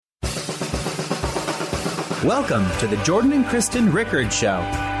Welcome to the Jordan and Kristen Rickards Show.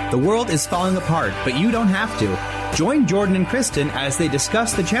 The world is falling apart, but you don't have to. Join Jordan and Kristen as they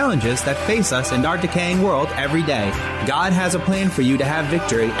discuss the challenges that face us in our decaying world every day. God has a plan for you to have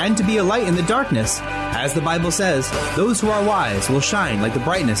victory and to be a light in the darkness. As the Bible says, those who are wise will shine like the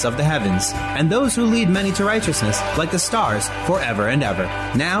brightness of the heavens, and those who lead many to righteousness like the stars forever and ever.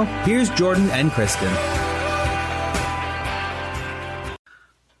 Now, here's Jordan and Kristen.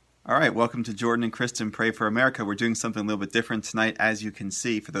 All right, welcome to Jordan and Kristen Pray for America. We're doing something a little bit different tonight. As you can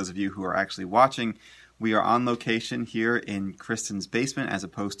see, for those of you who are actually watching, we are on location here in Kristen's basement as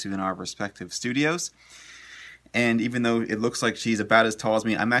opposed to in our respective studios. And even though it looks like she's about as tall as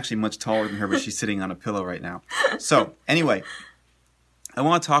me, I'm actually much taller than her, but she's sitting on a pillow right now. So anyway, I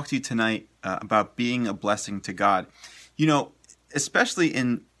want to talk to you tonight about being a blessing to God. You know, especially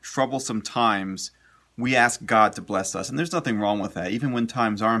in troublesome times, we ask God to bless us, and there's nothing wrong with that. Even when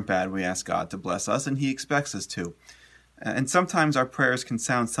times aren't bad, we ask God to bless us, and He expects us to. And sometimes our prayers can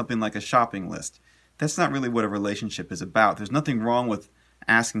sound something like a shopping list. That's not really what a relationship is about. There's nothing wrong with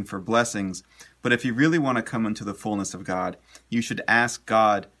asking for blessings, but if you really want to come into the fullness of God, you should ask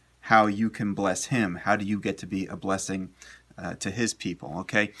God how you can bless Him. How do you get to be a blessing to His people,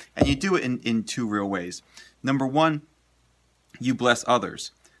 okay? And you do it in two real ways. Number one, you bless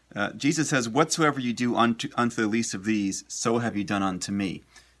others. Jesus says, whatsoever you do unto the least of these, so have you done unto me.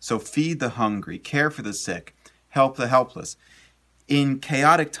 So feed the hungry, care for the sick, help the helpless. In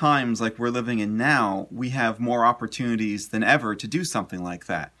chaotic times like we're living in now, we have more opportunities than ever to do something like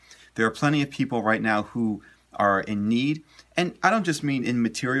that. There are plenty of people right now who are in need. And I don't just mean in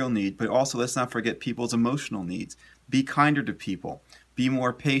material need, but also let's not forget people's emotional needs. Be kinder to people. Be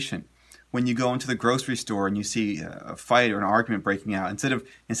more patient. When you go into the grocery store and you see a fight or an argument breaking out, instead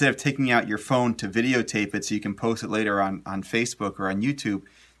of taking out your phone to videotape it so you can post it later on Facebook or on YouTube,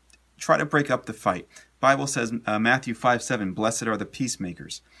 try to break up the fight. Bible says, Matthew 5:7, blessed are the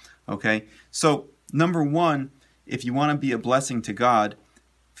peacemakers. Okay? So, number one, if you want to be a blessing to God,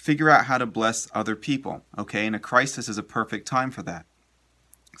 figure out how to bless other people. Okay? And a crisis is a perfect time for that.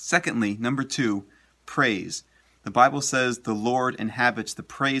 Secondly, number two, praise. The Bible says the Lord inhabits the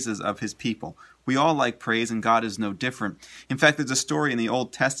praises of His people. We all like praise, and God is no different. In fact, there's a story in the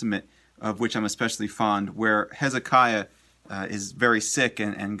Old Testament, of which I'm especially fond, where Hezekiah is very sick,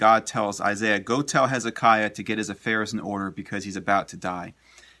 and God tells Isaiah, go tell Hezekiah to get his affairs in order because he's about to die.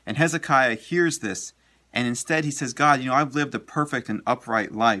 And Hezekiah hears this, and instead he says, God, I've lived a perfect and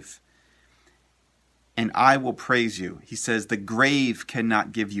upright life, and I will praise you. He says, the grave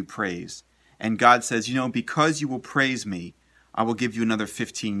cannot give you praise. And God says, because you will praise me, I will give you another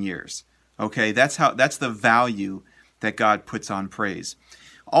 15 years. Okay, that's the value that God puts on praise.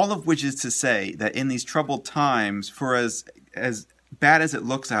 All of which is to say that in these troubled times, for as bad as it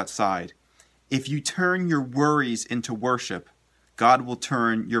looks outside, if you turn your worries into worship, God will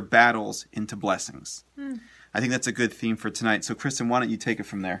turn your battles into blessings. I think that's a good theme for tonight. So, Kristen, why don't you take it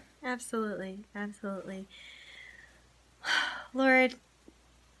from there? Absolutely, absolutely. Lord,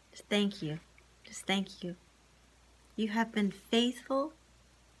 just thank you. Just thank you. You have been faithful.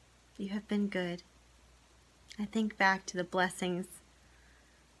 You have been good. I think back to the blessings.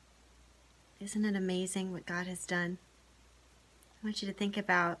 Isn't it amazing what God has done? I want you to think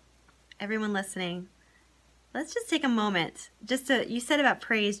about everyone listening. Let's just take a moment. You said about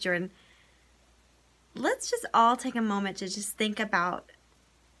praise, Jordan. Let's just all take a moment to just think about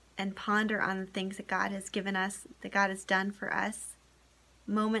and ponder on the things that God has given us, that God has done for us.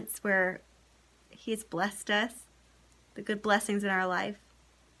 Moments where He has blessed us, the good blessings in our life,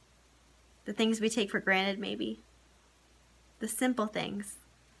 the things we take for granted maybe, the simple things,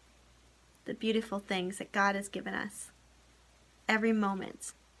 the beautiful things that God has given us. Every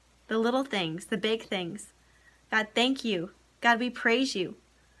moment, the little things, the big things. God, thank you. God, we praise you.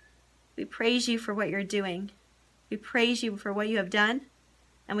 We praise you for what you're doing. We praise you for what you have done,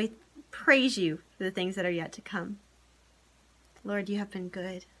 and we praise you for the things that are yet to come. Lord, you have been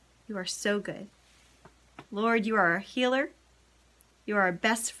good. You are so good. Lord, you are our healer. You are our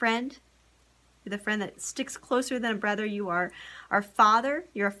best friend. You're the friend that sticks closer than a brother. You are our father.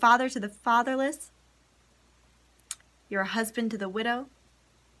 You're a father to the fatherless. You're a husband to the widow.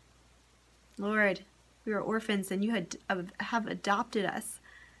 Lord, we are orphans, and you have adopted us.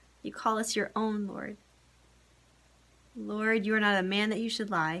 You call us your own, Lord. Lord, you are not a man that you should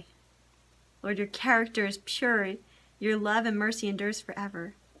lie. Lord, your character is pure. Your love and mercy endures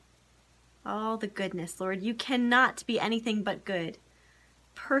forever. All the goodness, Lord. You cannot be anything but good.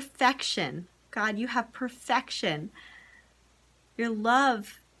 Perfection. God, you have perfection. Your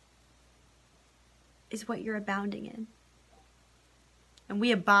love is what you're abounding in. And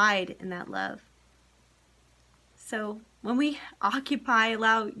we abide in that love. So when we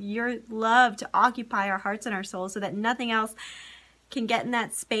allow your love to occupy our hearts and our souls so that nothing else can get in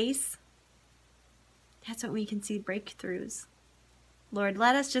that space, that's when we can see breakthroughs. Lord,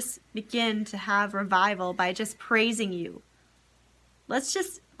 let us just begin to have revival by just praising you. Let's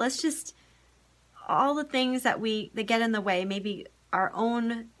just all the things that get in the way, maybe our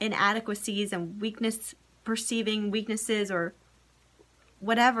own inadequacies and perceiving weaknesses or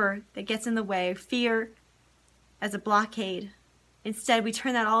whatever that gets in the way, fear as a blockade. Instead, we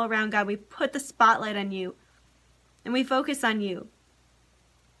turn that all around, God. We put the spotlight on you and we focus on you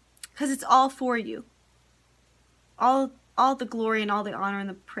because it's all for you. All the glory and all the honor and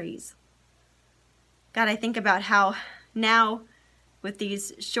the praise. God, I think about how now with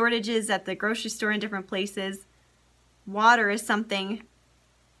these shortages at the grocery store in different places, water is something,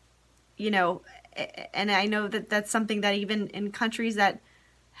 and I know that that's something that even in countries that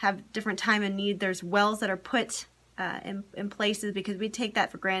have different time and need, there's wells that are put in places because we take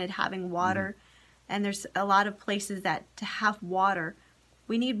that for granted, having water. And there's a lot of places that to have water,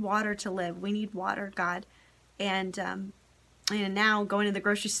 we need water to live. We need water, God. And now going to the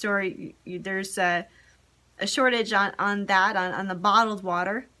grocery store, there's a shortage on the bottled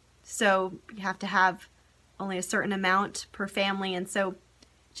water. So you have to have only a certain amount per family. And so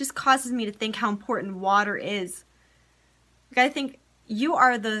it just causes me to think how important water is. God, I think you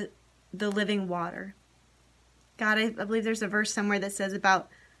are the living water. God, I believe there's a verse somewhere that says about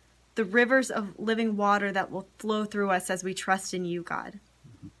the rivers of living water that will flow through us as we trust in you, God.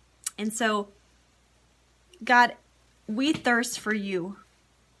 And so, God, we thirst for you.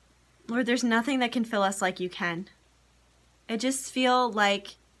 Lord, there's nothing that can fill us like you can. I just feel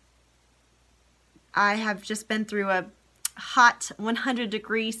like I have just been through a hot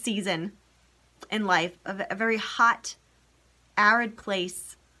 100-degree season in life, a very hot, arid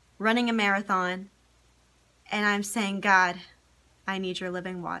place, running a marathon. And I'm saying, God, I need your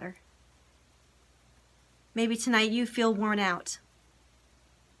living water. Maybe tonight you feel worn out.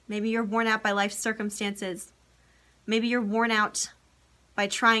 Maybe you're worn out by life's circumstances. Maybe you're worn out by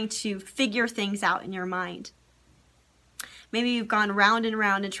trying to figure things out in your mind. Maybe you've gone round and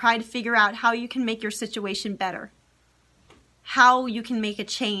round and tried to figure out how you can make your situation better. How you can make a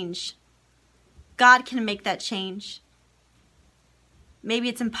change. God can make that change. Maybe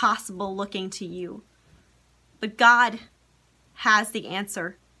it's impossible looking to you. But God has the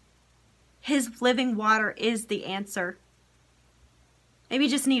answer. His living water is the answer. Maybe you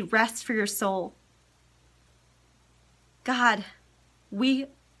just need rest for your soul. God, we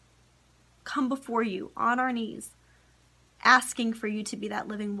come before you on our knees, asking for you to be that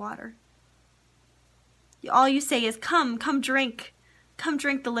living water. All you say is, come drink. Come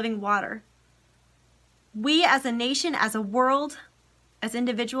drink the living water. We as a nation, as a world, as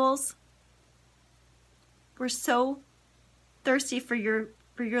individuals, we're so thirsty for your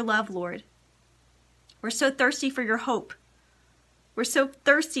love, Lord. We're so thirsty for your hope. We're so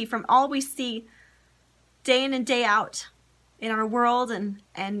thirsty from all we see day in and day out in our world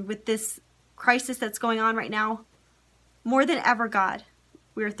and with this crisis that's going on right now. More than ever, God,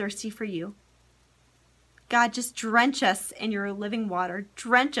 we are thirsty for you. God, just drench us in your living water.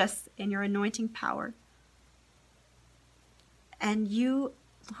 Drench us in your anointing power. And you,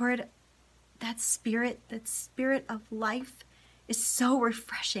 Lord, that spirit of life is so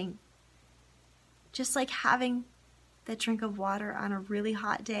refreshing. Just like having that drink of water on a really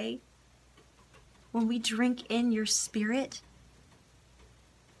hot day. When we drink in your spirit,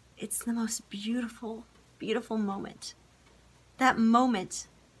 it's the most beautiful, beautiful moment. That moment,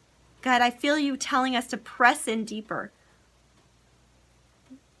 God, I feel you telling us to press in deeper.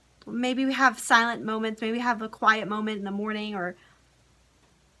 Maybe we have silent moments, maybe we have a quiet moment in the morning, or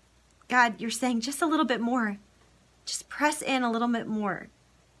God, you're saying just a little bit more. Just press in a little bit more.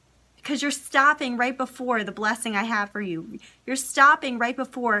 Because you're stopping right before the blessing I have for you. You're stopping right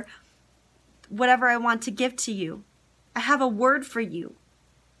before whatever I want to give to you. I have a word for you.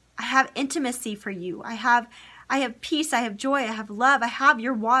 I have intimacy for you. I have peace. I have joy. I have love. I have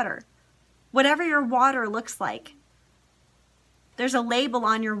your water. Whatever your water looks like. There's a label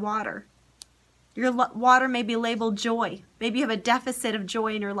on your water. Your water may be labeled joy. Maybe you have a deficit of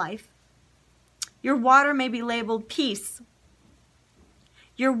joy in your life. Your water may be labeled peace.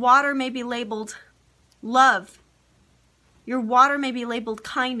 Your water may be labeled love. Your water may be labeled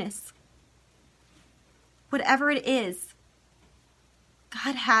kindness. Whatever it is,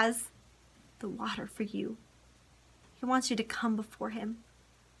 God has the water for you. He wants you to come before him.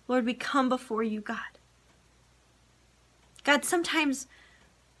 Lord, we come before you, God. God, sometimes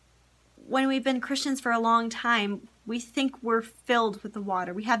when we've been Christians for a long time, we think we're filled with the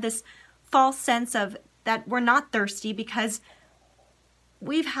water. We have this false sense of that we're not thirsty because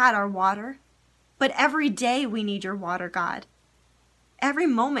we've had our water. But every day we need your water, God. Every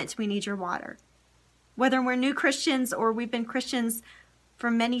moment we need your water. Whether we're new Christians or we've been Christians for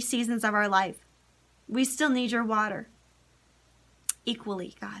many seasons of our life, we still need your water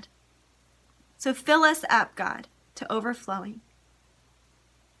equally, God. So fill us up, God, to overflowing.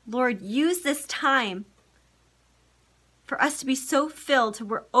 Lord, use this time for us to be so filled till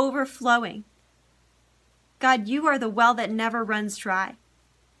we're overflowing. God, you are the well that never runs dry.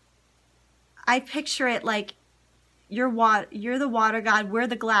 I picture it like you're the water, God. We're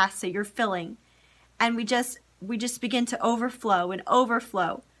the glass that you're filling. And we just begin to overflow and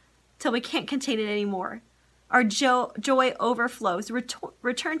overflow till we can't contain it anymore. Our joy overflows.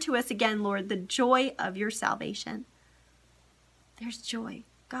 Return to us again, Lord, the joy of your salvation. There's joy.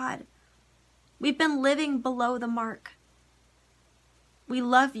 God, we've been living below the mark. We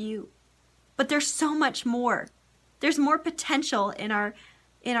love you, but there's so much more. There's more potential in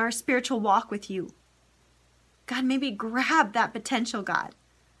our spiritual walk with you. God, may we grab that potential, God.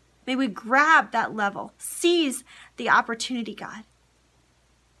 May we grab that level. Seize the opportunity, God.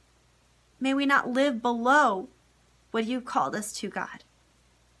 May we not live below what you've called us to, God.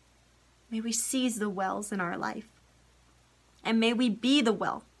 May we seize the wells in our life. And may we be the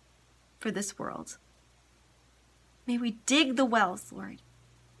well for this world. May we dig the wells, Lord,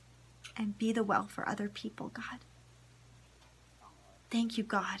 and be the well for other people, God. Thank you,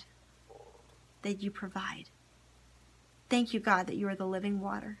 God, that you provide. Thank you, God, that you are the living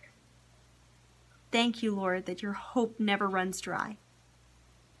water. Thank you, Lord, that your hope never runs dry.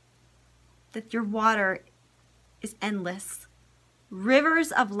 That your water is endless.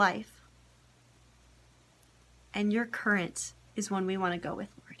 Rivers of life. And your current is one we want to go with,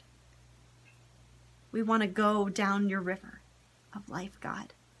 Lord. We want to go down your river of life,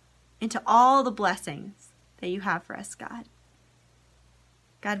 God, into all the blessings that you have for us, God.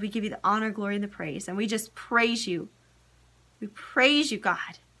 God, we give you the honor, glory, and the praise. And we just praise you. We praise you,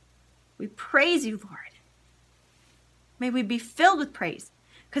 God. We praise you, Lord. May we be filled with praise.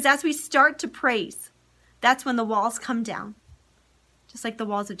 Because as we start to praise, that's when the walls come down. Just like the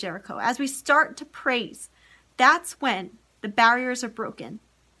walls of Jericho. As we start to praise, that's when the barriers are broken.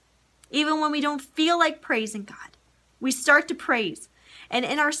 Even when we don't feel like praising God, we start to praise. And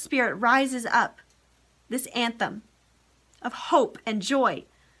in our spirit rises up this anthem of hope and joy.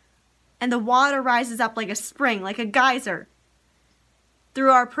 And the water rises up like a spring, like a geyser,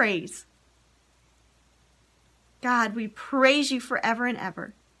 through our praise. God, we praise you forever and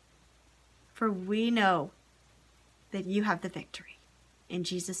ever. For we know that you have the victory. In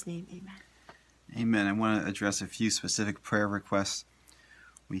Jesus' name, amen. Amen. I want to address a few specific prayer requests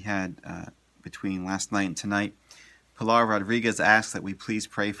we had between last night and tonight. Pilar Rodriguez asked that we please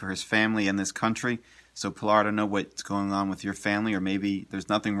pray for his family and this country. So, Pilar, I don't know what's going on with your family, or maybe there's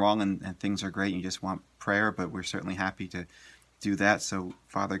nothing wrong and things are great and you just want prayer, but we're certainly happy to do that. So,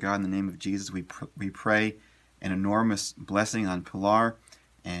 Father God, in the name of Jesus, we pray an enormous blessing on Pilar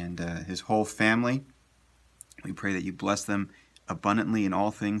and his whole family. We pray that you bless them abundantly in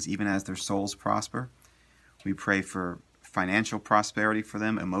all things, even as their souls prosper. We pray for financial prosperity for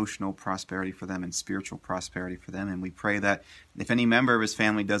them, emotional prosperity for them, and spiritual prosperity for them. And we pray that if any member of his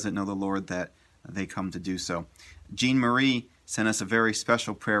family doesn't know the Lord, that they come to do so. Jean Marie sent us a very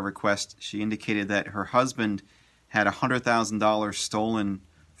special prayer request. She indicated that her husband had $100,000 stolen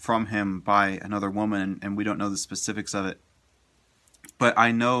from him by another woman, and we don't know the specifics of it. But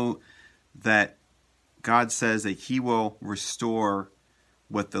I know that God says that he will restore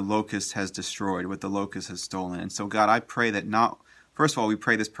what the locust has destroyed, what the locust has stolen. And so, God, I pray that first of all, we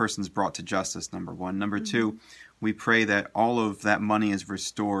pray this person's brought to justice, number one. Number two, we pray that all of that money is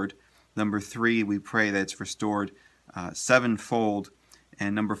restored. Number three, we pray that it's restored sevenfold.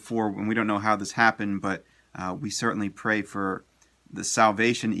 And number four, and we don't know how this happened, but we certainly pray for the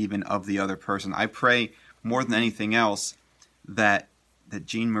salvation even of the other person. I pray more than anything else that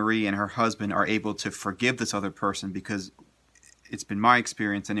Jean Marie and her husband are able to forgive this other person, because it's been my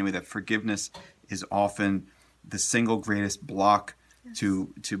experience anyway that forgiveness is often the single greatest block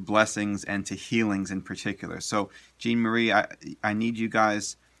to blessings and to healings in particular. So, Jean Marie, I need you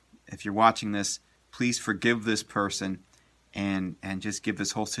guys, if you're watching this, please forgive this person and just give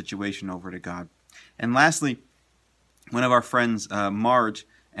this whole situation over to God. And lastly, one of our friends, Marge,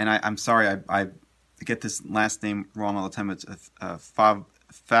 and I'm sorry, I get this last name wrong all the time. It's Favuzza,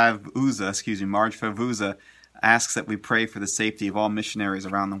 Marge Favuzza, asks that we pray for the safety of all missionaries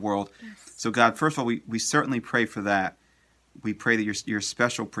around the world. Yes. So God, first of all, we certainly pray for that. We pray that your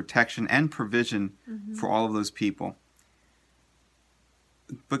special protection and provision for all of those people.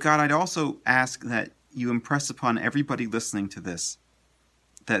 But God, I'd also ask that you impress upon everybody listening to this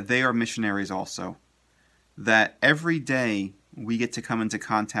that they are missionaries also, that every day we get to come into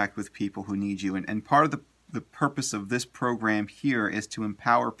contact with people who need you. And part of the purpose of this program here is to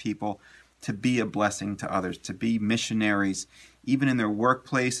empower people to be a blessing to others, to be missionaries, even in their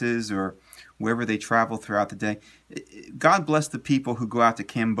workplaces or wherever they travel throughout the day. God bless the people who go out to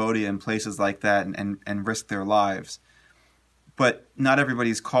Cambodia and places like that and risk their lives. But not everybody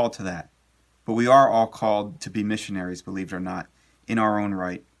is called to that. But we are all called to be missionaries, believe it or not, in our own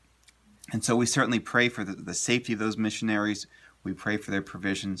right. And so we certainly pray for the safety of those missionaries. We pray for their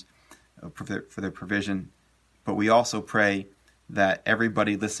provisions, for their provision. But we also pray that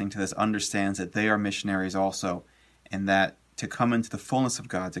everybody listening to this understands that they are missionaries also, and that to come into the fullness of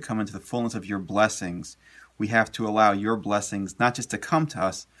God, to come into the fullness of your blessings, we have to allow your blessings not just to come to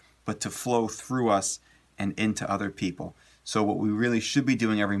us, but to flow through us and into other people. So what we really should be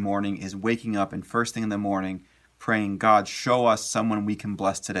doing every morning is waking up and first thing in the morning praying, God, show us someone we can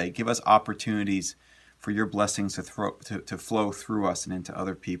bless today. Give us opportunities for your blessings to flow through us and into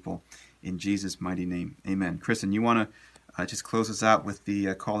other people. In Jesus' mighty name, amen. Kristen, you want to just close us out with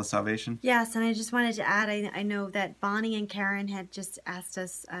the call to salvation? Yes, and I just wanted to add, I know that Bonnie and Karen had just asked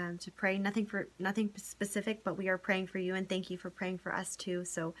us to pray, nothing specific, but we are praying for you, and thank you for praying for us too.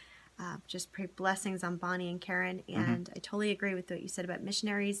 So just pray blessings on Bonnie and Karen, and I totally agree with what you said about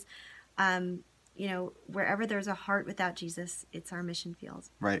missionaries. Wherever there's a heart without Jesus, it's our mission field.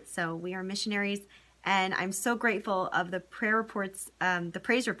 Right. So we are missionaries, and I'm so grateful of the praise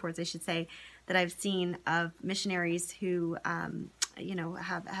reports, I should say, that I've seen of missionaries who,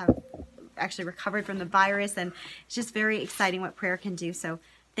 have actually recovered from the virus, and it's just very exciting what prayer can do. So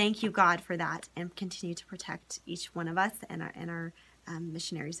thank you, God, for that, and continue to protect each one of us and our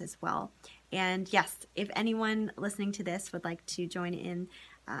missionaries as well. And yes, if anyone listening to this would like to join in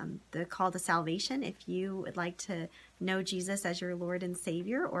the call to salvation, if you would like to know Jesus as your Lord and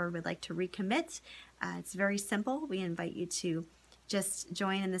Savior, or would like to recommit, it's very simple. We invite you to just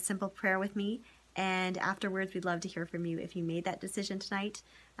join in the simple prayer with me, and afterwards we'd love to hear from you. If you made that decision tonight,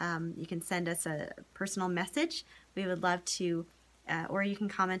 you can send us a personal message. We would love to, or you can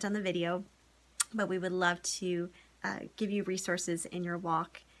comment on the video, but we would love to give you resources in your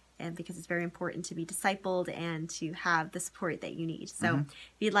walk, and because it's very important to be discipled and to have the support that you need. So if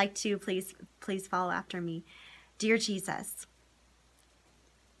you'd like to, please follow after me. Dear Jesus,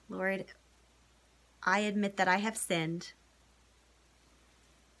 Lord, I admit that I have sinned.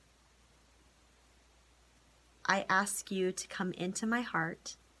 I ask you to come into my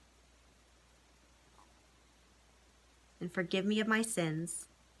heart and forgive me of my sins.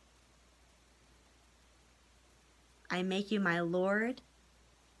 I make you my Lord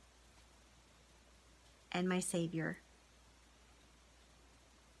and my Savior,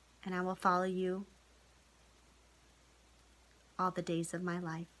 and I will follow you all the days of my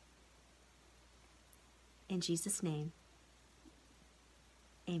life. In Jesus' name,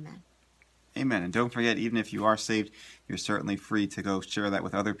 amen. Amen. And don't forget, even if you are saved, you're certainly free to go share that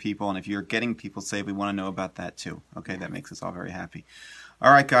with other people. And if you're getting people saved, we want to know about that too. Okay, that makes us all very happy.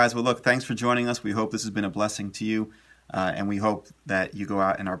 All right, guys. Well, look, thanks for joining us. We hope this has been a blessing to you. And we hope that you go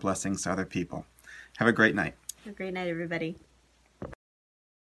out and are blessings to other people. Have a great night. Have a great night, everybody.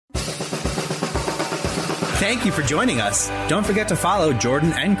 Thank you for joining us. Don't forget to follow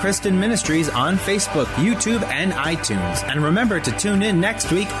Jordan and Kristen Ministries on Facebook, YouTube, and iTunes. And remember to tune in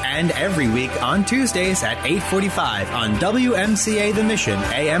next week and every week on Tuesdays at 8:45 on WMCA The Mission,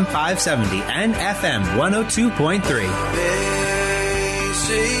 AM 570 and FM 102.3.